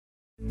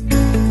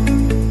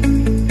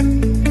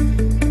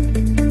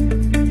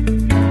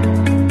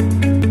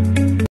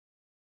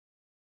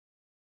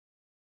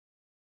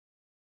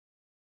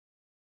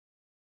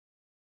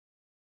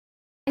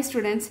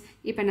Students,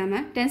 இப்போ நம்ம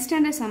 10th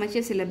standard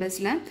Samacheer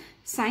syllabusல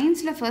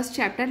scienceல first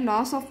chapter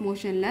laws of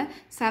motionல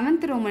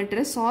 7th row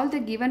matter solve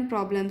the given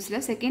problemsல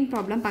second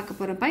problem பார்க்க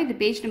போறோம்ப்பா. இது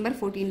page number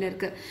 14ல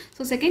இருக்கு.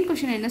 So second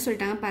question என்ன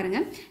சொல்லிட்டாங்க பாருங்க.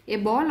 A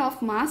ball of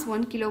mass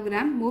 1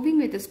 kg moving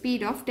with a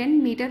speed of 10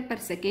 meter per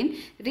second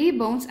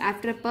rebounds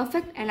after a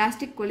perfect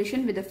elastic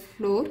collision with the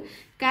floor.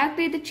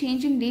 Calculate the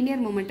change in linear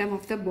momentum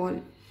of the ball.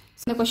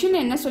 இந்த question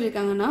என்ன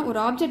சொல்லிருக்காங்கன்னா ஒரு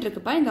object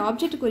இருக்குப்பா இந்த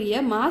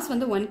ஆப்ஜெக்ட்டுக்குரிய mass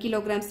வந்து 1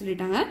 kg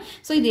சொல்லிட்டாங்க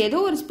so இது ஏதோ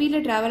ஒரு ஸ்பீட்ல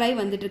டிராவல் ஆயி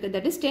வந்துட்டு இருக்கு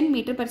that is 10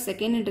 metre per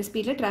second என்ற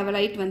ஸ்பீட்ல டிராவல்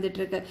ஆயிட்டு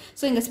வந்துட்டு இருக்கு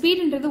சோ இங்க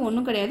ஸ்பீட்ன்றது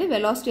ஒண்ணும் கிடையாது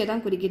வெலாசிட்டியை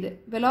தான் குறிக்குது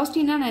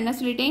வெலாசிட்டினா நான் என்ன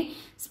சொல்லிட்டேன்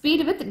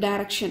ஸ்பீட் வித்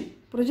டைரக்ஷன்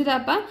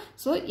புரியுதாப்பா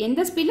சோ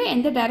எந்த ஸ்பீட்ல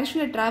எந்த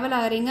டைரக்ஷன்ல டிராவல்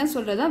ஆகறீங்க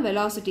சொல்றதா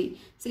வெலாசிட்டி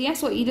சரியா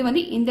சோ இது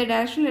வந்து இந்த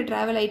டைரக்ஷன்ல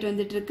டிராவல் ஆயிட்டு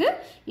வந்துட்டு இருக்கு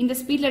இந்த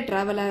ஸ்பீட்ல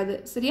டிராவல் ஆகுது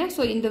சரியா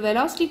சோ இந்த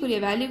வெலாசிட்டிக்குரிய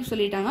வேல்யூ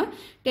சொல்லிட்டாங்க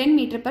 10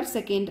 மீட்டர் per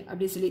second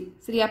அப்படி சொல்லி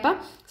சரியாப்பா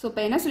சோ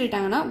இப்போ என்ன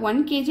சொல்லிட்டாங்கன்னா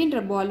 1 kg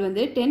ன்ற பால்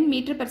வந்து 10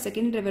 மீட்டர் per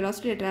second ன்ற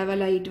வெலாசிட்டில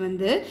டிராவல் ஆயிட்டு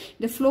வந்து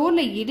இந்த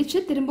ஃப்ளோர்ல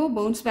இடிச்சு திரும்ப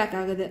பவுன்ஸ் பேக்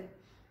ஆகுது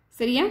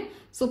சரியா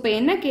சோ இப்போ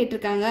என்ன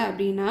கேட்டிருக்காங்க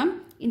அப்படினா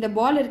இந்த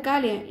பால் இருக்கா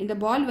இல்லையா இந்த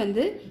பால்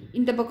வந்து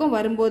இந்த பக்கம்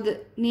வரும்போது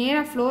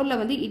நேரா ஃப்ளோர்ல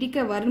வந்து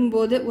இடிக்க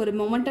வரும்போது ஒரு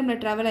மொமெண்டம்ல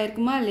டிராவல்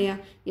ஆயிருக்குமா இல்லையா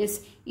எஸ்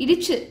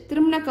இடிச்சு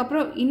திரும்பினக்கு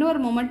அப்புறம் இன்னொரு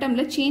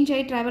மொமெண்டம்ல சேஞ்ச்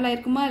ஆகி டிராவல்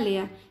ஆயிருக்குமா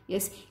இல்லையா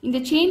எஸ் இந்த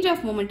சேஞ்ச்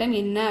ஆஃப் மொமெண்டம்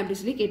என்ன அப்படி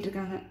சொல்லி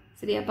கேட்டிருக்காங்க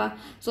சரியாப்பா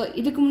சோ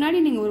இதுக்கு முன்னாடி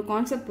நீங்க ஒரு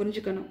கான்செப்ட்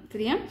புரிஞ்சுக்கணும்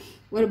சரியா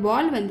ஒரு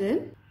பால் வந்து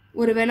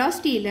ஒரு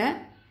வெலாசிட்டியில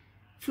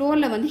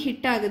ஃப்ளோர்ல வந்து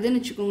ஹிட் ஆகுதுன்னு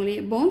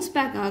வெச்சுக்கோங்களேன் பவுன்ஸ்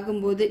பேக்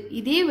ஆகும்போது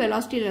இதே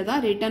வெலாசிட்டியில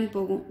தான் ரிட்டர்ன்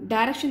போகும்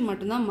டைரக்ஷன்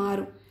மட்டும் தான்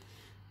மாறும்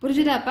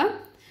புரியுதாப்பா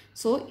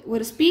சோ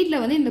ஒரு ஸ்பீட்ல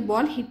வந்து இந்த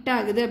பால் ஹிட்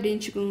ஆகுது அப்படினு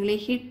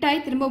வெச்சுக்கோங்களேன் ஹிட் ஆயி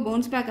திரும்ப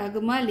பவுன்ஸ் பேக்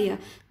ஆகுமா இல்லையா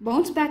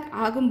பவுன்ஸ் பேக்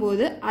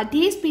ஆகும்போது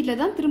அதே ஸ்பீட்ல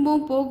தான்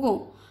திரும்பவும்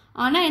போகும்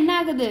ஆனா என்ன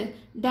ஆகுது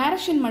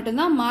டைரக்ஷன் மட்டும்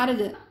தான்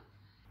மாறுது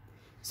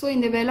சோ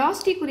இந்த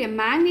வெலாசிட்டிக்குரிய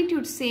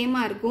மேக்னிட்யூட்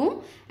சேமா இருக்கும்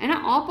ஆனா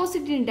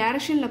ஆப்போசிட்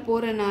டைரக்ஷன்ல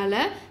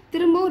போறனால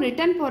திரும்பவும்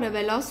ரிட்டர்ன் போற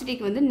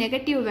வெலாசிட்டிக்கு வந்து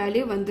நெகட்டிவ்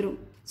வேல்யூ வந்துரும்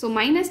சோ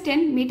 -10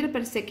 மீட்டர்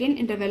per second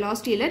என்ற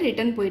வெலாசிட்டில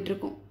ரிட்டர்ன் போயிட்டு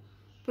இருக்கும்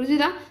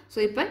புரியுதா சோ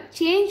இப்போ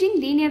சேஞ்ச் இன்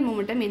லீனியர்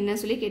மொமெண்டம் என்ன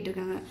சொல்லி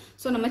கேட்டிருக்காங்க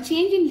சோ நம்ம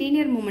change in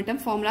linear momentum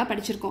formula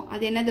படிச்சிருக்கோம்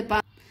அது என்னதுப்பா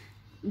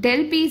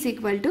del p is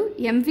equal to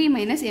mv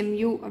minus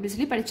mu அப்படி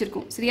சொல்லி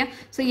படிச்சிருக்கோம் சரியா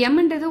சோ m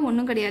ன்றது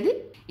ஒண்ணும் கிடையாது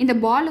இந்த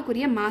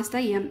பாலுக்குரிய மாஸ்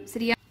தான் m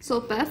சரியா சோ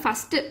இப்போ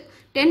ஃபர்ஸ்ட்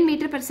 10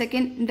 மீட்டர் per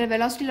second என்ற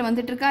வெலாசிட்டில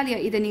வந்துட்டு இருக்கா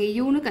இல்லையா இதை நீங்க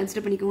u னு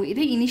கன்சிடர் பண்ணிக்கோங்க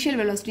இது இனிஷியல்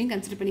வெலாசிட்டின்னு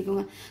கன்சிடர்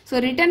பண்ணிக்கோங்க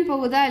சோ ரிட்டர்ன்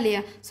போகுதா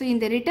இல்லையா சோ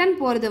இந்த ரிட்டர்ன்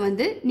போறது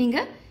வந்து நீங்க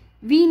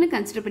v னு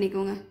கன்சிடர்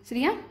பண்ணிக்கோங்க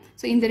சரியா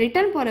சோ இந்த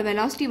ரிட்டர்ன் போற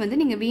வெலாசிட்டி வந்து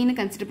நீங்க v னு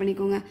கன்சிடர்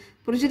பண்ணிக்கோங்க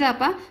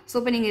புரியுதாப்பா சோ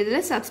இப்போ நீங்க இதல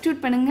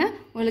சப்ஸ்டிட்யூட் பண்ணுங்க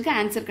உங்களுக்கு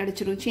ஆன்சர்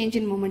கிடைச்சிரும் change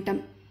in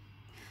momentum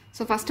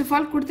so first of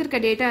all கொடுத்திருக்க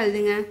டேட்டா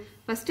எழுதுங்க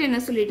ஃபர்ஸ்ட் என்ன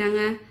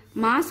சொல்லிட்டாங்க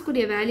மாஸ்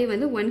குரிய வேல்யூ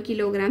வந்து 1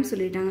 kg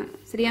சொல்லிட்டாங்க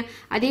சரியா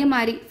அதே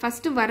மாதிரி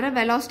ஃபர்ஸ்ட் வர்ற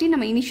வெலாசிட்டி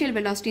நம்ம இனிஷியல்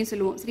வெலாசிட்டி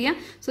சொல்லுவோம் சரியா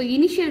சோ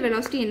இனிஷியல்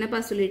வெலாசிட்டி என்னப்பா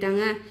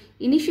சொல்லிட்டாங்க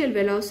இனிஷியல்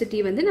வெலாசிட்டி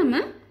வந்து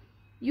நம்ம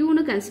u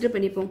னு கன்சிடர்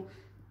பண்ணிப்போம்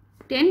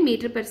 10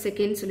 மீட்டர் per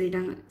second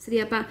சொல்லிட்டாங்க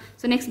சரியாப்பா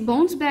சோ நெக்ஸ்ட்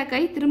பவுன்ஸ் பேக்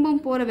ஆயி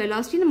திரும்பவும் போற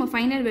வெலாசிட்டி நம்ம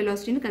ஃபைனல்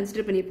வெலாசிட்டின்னு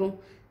கன்சிடர் பண்ணிப்போம்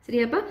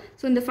சரியாப்பா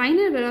சோ இந்த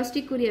ஃபைனல்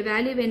வெலாசிட்டிக்குரிய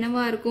வேல்யூ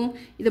என்னவா இருக்கும்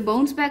இது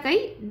பவுன்ஸ் பேக் ஆயி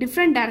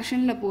டிஃபரண்ட்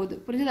டைரக்ஷன்ல போகுது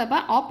புரியுதாப்பா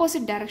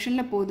ஆப்போசிட்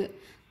டைரக்ஷன்ல போகுது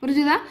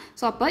புரியுதா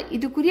சோ அப்ப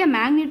இதுக்குரிய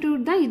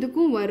மேக்னிட்யூட் தான்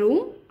இதுக்கும் வரும்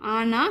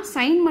ஆனா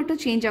சைன் மட்டும்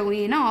சேஞ்ச் ஆகும்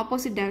ஏனா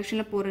ஆப்போசிட்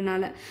டைரக்ஷன்ல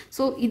போறனால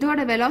சோ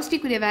இதோட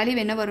வெலாசிட்டிக்குரிய வேல்யூ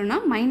என்ன வரும்னா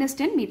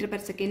 -10 மீட்டர் per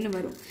second னு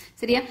வரும்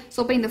சரியா சோ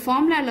இப்ப இந்த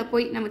ஃபார்முலால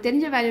போய் நம்ம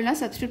தெரிஞ்ச வேல்யூலாம்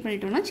சப்ஸ்டிட்யூட்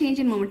பண்ணிட்டோம்னா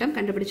சேஞ்ச் இன் மொமெண்டம்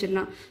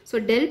கண்டுபிடிச்சிடலாம்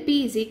so del p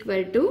is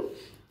equal to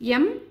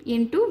m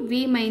into v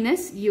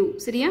minus u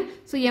சரியா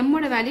சோ m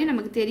ஓட வேல்யூ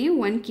நமக்கு தெரியும்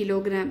 1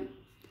 kg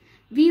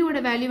v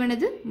ஓட வேல்யூ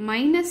என்னது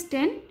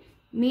 -10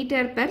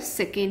 metre per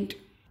second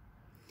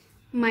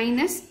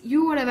minus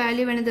u ஓட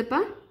வேல்யூ என்னதுப்பா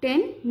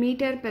 10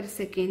 மீட்டர் per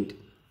second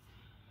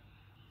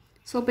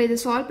சோ இப்போ இது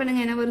சால்வ்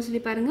பண்ணுங்க என்ன வரும்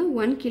சொல்லி பாருங்க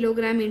 1 kg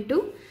into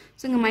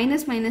சோ இங்க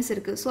மைனஸ் மைனஸ்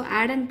இருக்கு so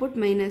add and put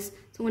minus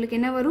so உங்களுக்கு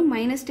என்ன வரும்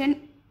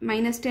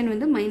 -10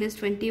 வந்து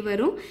 -20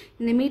 வரும்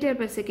இந்த மீட்டர்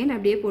per second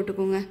அப்படியே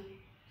போட்டுக்கோங்க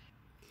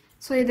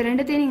சோ இது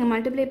ரெண்டுத்தையும் நீங்க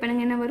மல்டிப்ளை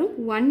பண்ணுங்க என்ன வரும்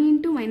 1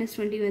 into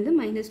 -20 வந்து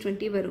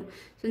 -20 வரும்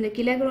சோ இந்த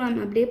கிலோகிராம்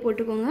அப்படியே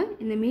போட்டுக்கோங்க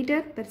இந்த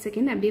மீட்டர் per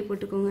second அப்படியே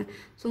போட்டுக்கோங்க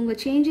சோ உங்க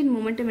சேஞ்ச் இன்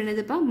மொமெண்டம்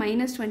என்னதுப்பா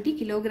 -20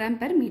 kg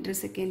per meter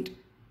second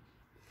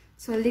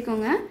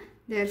சொல்லிக்கோங்க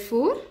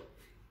therefore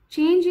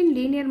change in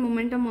linear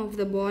momentum of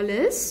the ball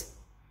is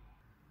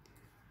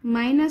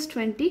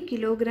 -20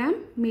 kg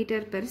meter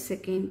per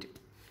second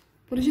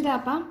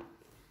புரியுதாப்பா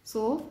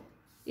so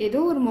ஏதோ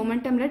ஒரு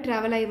மொமெண்டம்ல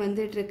டிராவல் ஆகி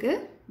வந்துட்டு இருக்கு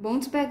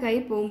பவுன்ஸ் பேக் ஆகி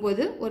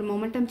போகும்போது ஒரு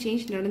மொமெண்டம்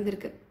சேஞ்ச்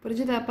நடந்திருக்கு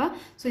புரியுதாப்பா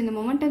சோ இந்த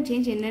மொமெண்டம்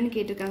சேஞ்ச் என்னன்னு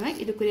கேட்டிருக்காங்க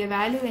இதுக்குரிய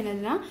வேல்யூ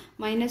என்னதுன்னா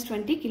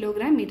 -20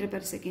 kg meter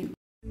per second